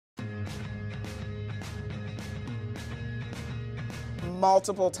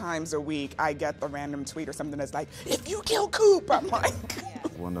multiple times a week, I get the random tweet or something that's like, if you kill Coop, I'm like.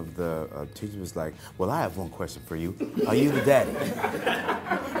 One of the teachers was like, well, I have one question for you. Are you the daddy?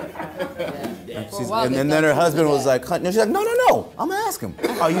 And then her husband was like, and she's like, no, I'm gonna ask him,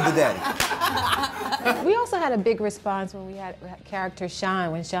 are you the daddy? We also had a big response when we had character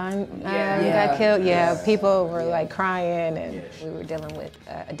Sean. When Sean got killed, people were like crying, and we were dealing with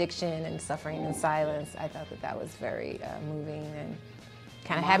addiction and suffering in silence. I thought that was very moving and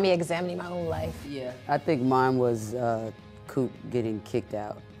kind of had me examining my own life. Yeah. I think mine was Coop getting kicked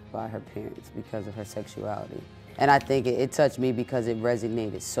out by her parents because of her sexuality. And I think it touched me because it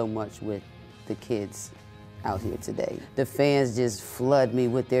resonated so much with the kids out here today. The fans just flood me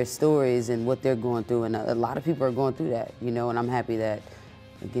with their stories and what they're going through, and a lot of people are going through that, you know, and I'm happy that,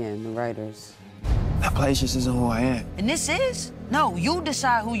 again, the writers. That place just isn't who I am. And this is? No, you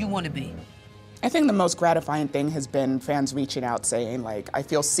decide who you want to be. I think the most gratifying thing has been fans reaching out saying, like, I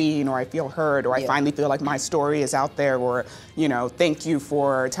feel seen, or I feel heard, or I finally feel like my story is out there, or, you know, thank you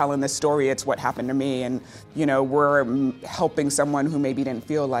for telling this story, it's what happened to me. And, you know, we're helping someone who maybe didn't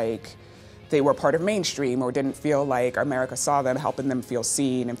feel like they were part of mainstream or didn't feel like America saw them, helping them feel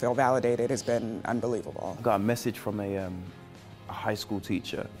seen and feel validated has been unbelievable. I got a message from a high school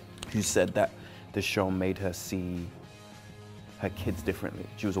teacher who said that the show made her see her kids differently.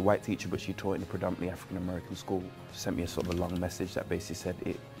 She was a white teacher, but she taught in a predominantly African-American school. She sent me a sort of a long message that basically said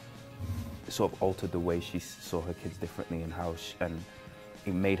it sort of altered the way she saw her kids differently, and how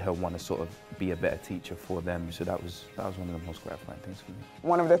it made her want to sort of be a better teacher for them. So that was one of the most gratifying things for me.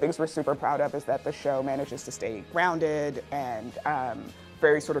 One of the things we're super proud of is that the show manages to stay grounded and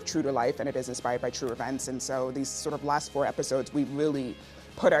very sort of true to life, and it is inspired by true events. And so these sort of last 4 episodes, we really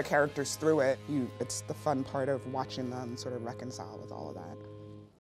put our characters through it. It's the fun part of watching them sort of reconcile with all of that.